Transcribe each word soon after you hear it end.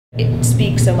It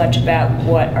speaks so much about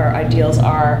what our ideals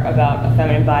are about a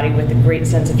feminine body, with a great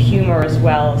sense of humor as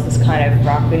well as this kind of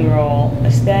rock and roll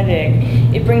aesthetic.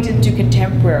 It brings it into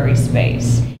contemporary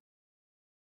space.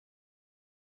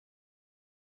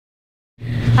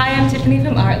 Hi, I'm Tiffany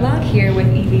from Artlock, here with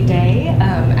Evie Day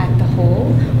at The Hole,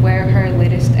 where her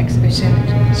latest exhibition,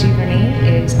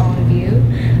 Giverny, is on view,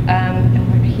 and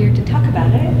we're here to talk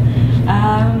about it.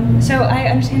 So I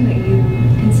understand that you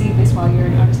conceived this while you're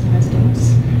an artist in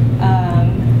residence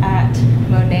at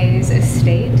Monet's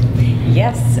estate.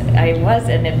 Yes, I was,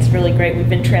 and it's really great. We've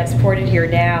been transported here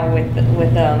now we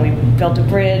built a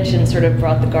bridge and sort of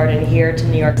brought the garden here to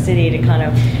New York City to kind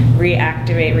of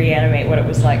reanimate what it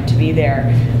was like to be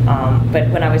there. But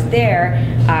when I was there,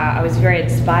 I was very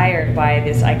inspired by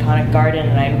this iconic garden,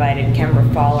 and I invited Kembra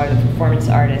Pfahler, the performance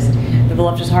artist, the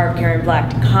voluptuous heart of Karen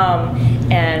Black, to come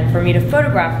and for me to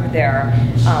photograph her there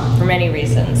for many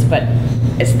reasons. But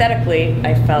aesthetically,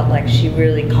 I felt like she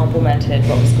really complemented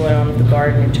what was going on with the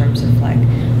garden in terms of like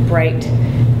bright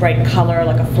color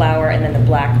like a flower, and then the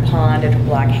black pond and her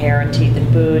black hair and teeth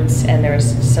and boots, and there's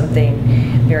something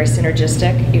very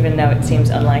synergistic, even though it seems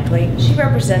unlikely. She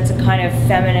represents a kind of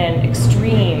feminine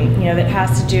extreme, you know, that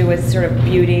has to do with sort of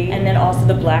beauty, and then also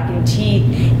the blackened teeth,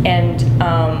 and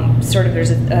sort of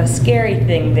there's a scary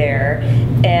thing there,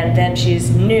 and then she's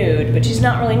nude, but she's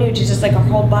not really nude, she's just like her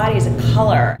whole body is a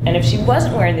color. And if she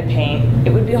wasn't wearing the paint,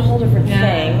 it would be a whole different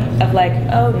thing of like,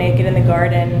 oh, naked in the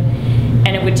garden.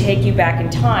 And it would take you back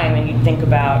in time, and you'd think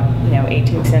about, you know,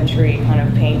 18th century kind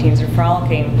of paintings or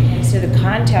frolicking. So the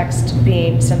context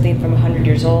being something from 100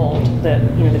 years old,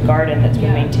 the garden that's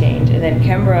been maintained, and then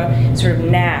Kembra sort of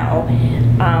now,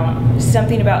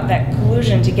 something about that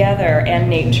collusion together and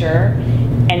nature,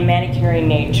 and manicuring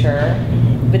nature,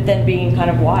 but then being kind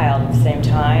of wild at the same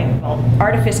time. Well,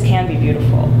 artifice can be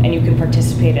beautiful, and you can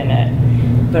participate in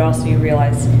it, but also you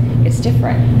realize it's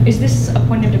different. Is this a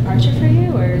point of departure for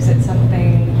you, or is it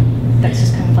something that's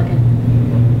just kind of like a...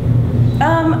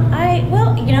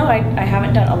 I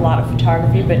haven't done a lot of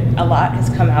photography, but a lot has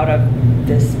come out of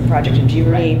this project in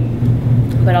Giverny.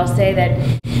 Right. But I'll say that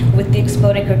with the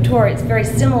Exploding Couture, it's very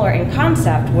similar in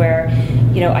concept, where,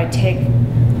 you know, I take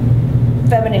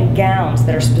feminine gowns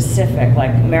that are specific,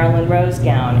 like Marilyn Monroe's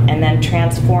gown, and then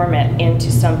transform it into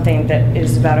something that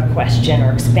is about a question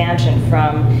or expansion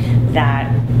from that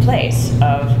place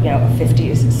of, you know, a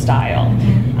 50s style.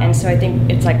 Mm-hmm. And so I think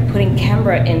it's like putting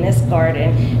Kembra in this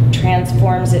garden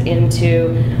transforms it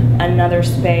into another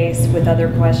space with other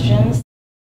questions.